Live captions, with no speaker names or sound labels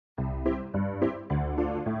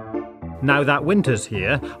Now that winter's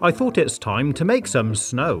here, I thought it's time to make some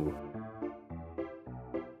snow.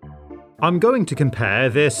 I'm going to compare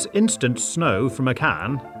this instant snow from a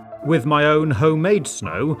can with my own homemade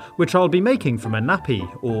snow, which I'll be making from a nappy,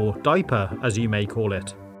 or diaper as you may call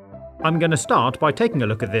it. I'm going to start by taking a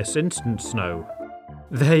look at this instant snow.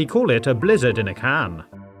 They call it a blizzard in a can.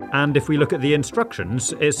 And if we look at the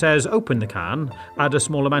instructions, it says open the can, add a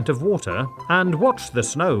small amount of water, and watch the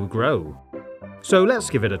snow grow. So let's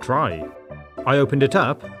give it a try. I opened it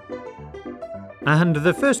up, and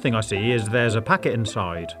the first thing I see is there's a packet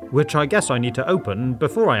inside, which I guess I need to open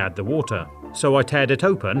before I add the water. So I teared it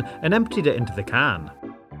open and emptied it into the can.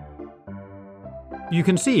 You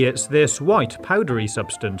can see it's this white powdery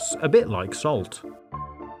substance, a bit like salt.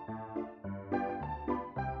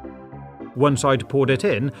 Once I'd poured it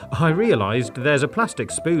in, I realised there's a plastic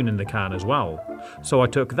spoon in the can as well, so I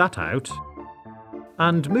took that out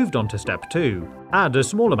and moved on to step 2, add a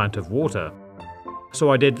small amount of water. So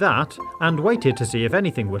I did that and waited to see if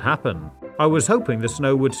anything would happen. I was hoping the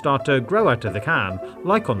snow would start to grow out of the can,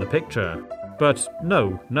 like on the picture, but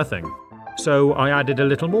no, nothing. So I added a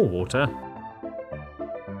little more water,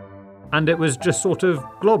 and it was just sort of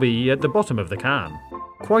globby at the bottom of the can.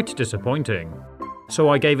 Quite disappointing. So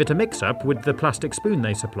I gave it a mix-up with the plastic spoon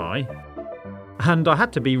they supply. And I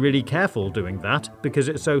had to be really careful doing that because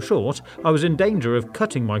it's so short, I was in danger of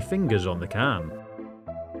cutting my fingers on the can.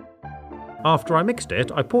 After I mixed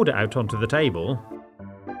it, I poured it out onto the table,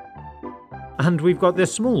 and we've got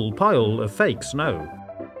this small pile of fake snow.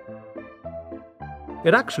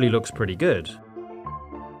 It actually looks pretty good.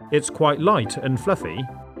 It's quite light and fluffy,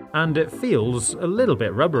 and it feels a little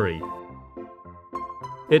bit rubbery.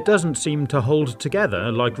 It doesn't seem to hold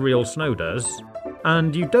together like real snow does,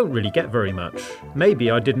 and you don't really get very much. Maybe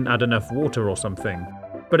I didn't add enough water or something,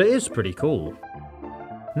 but it is pretty cool.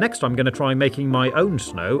 Next I'm going to try making my own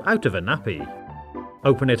snow out of a nappy.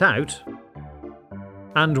 Open it out,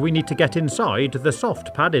 and we need to get inside the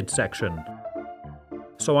soft padded section.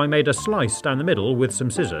 So I made a slice down the middle with some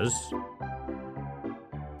scissors,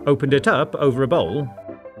 opened it up over a bowl,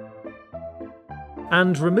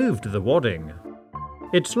 and removed the wadding.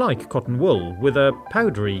 It's like cotton wool with a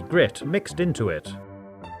powdery grit mixed into it.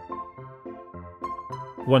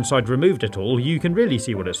 Once I'd removed it all, you can really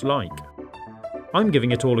see what it's like. I'm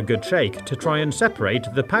giving it all a good shake to try and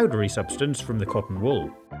separate the powdery substance from the cotton wool.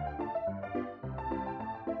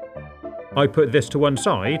 I put this to one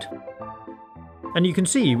side, and you can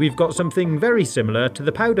see we've got something very similar to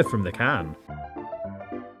the powder from the can.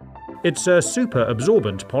 It's a super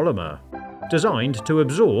absorbent polymer, designed to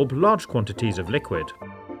absorb large quantities of liquid.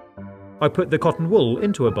 I put the cotton wool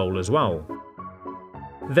into a bowl as well,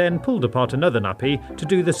 then pulled apart another nappy to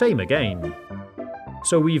do the same again.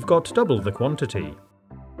 So we've got double the quantity.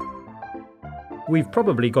 We've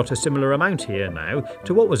probably got a similar amount here now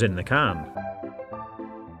to what was in the can.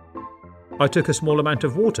 I took a small amount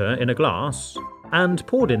of water in a glass and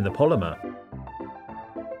poured in the polymer.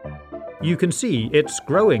 You can see it's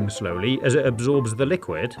growing slowly as it absorbs the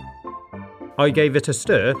liquid. I gave it a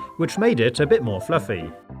stir, which made it a bit more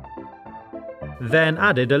fluffy. Then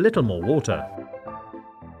added a little more water.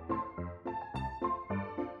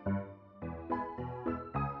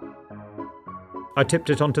 I tipped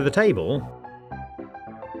it onto the table,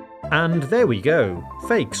 and there we go,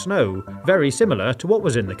 fake snow, very similar to what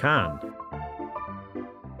was in the can.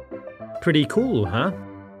 Pretty cool, huh?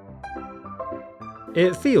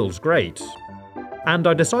 It feels great, and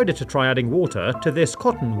I decided to try adding water to this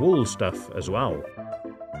cotton wool stuff as well.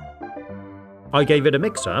 I gave it a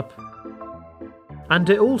mix-up, and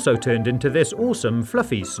it also turned into this awesome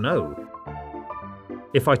fluffy snow.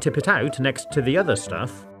 If I tip it out next to the other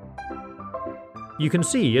stuff, you can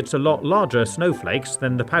see it's a lot larger snowflakes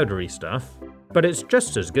than the powdery stuff, but it's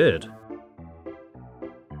just as good.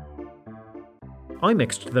 I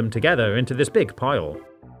mixed them together into this big pile.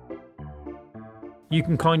 You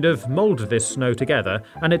can kind of mould this snow together,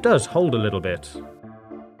 and it does hold a little bit,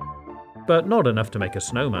 but not enough to make a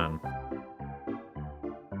snowman.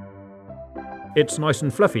 It's nice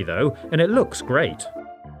and fluffy though, and it looks great.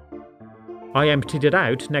 I emptied it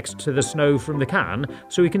out next to the snow from the can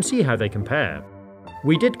so we can see how they compare.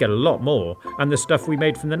 We did get a lot more, and the stuff we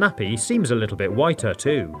made from the nappy seems a little bit whiter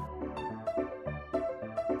too.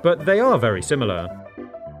 But they are very similar.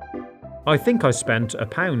 I think I spent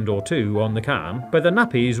 £1 or £2 on the can, but the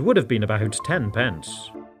nappies would have been about 10 pence.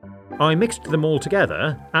 I mixed them all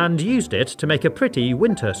together and used it to make a pretty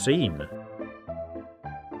winter scene.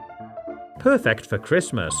 Perfect for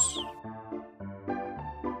Christmas.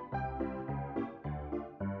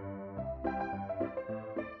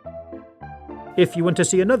 If you want to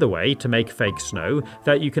see another way to make fake snow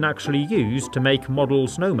that you can actually use to make model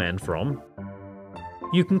snowmen from,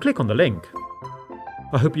 you can click on the link.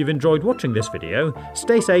 I hope you've enjoyed watching this video.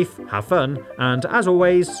 Stay safe, have fun, and as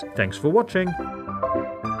always, thanks for watching.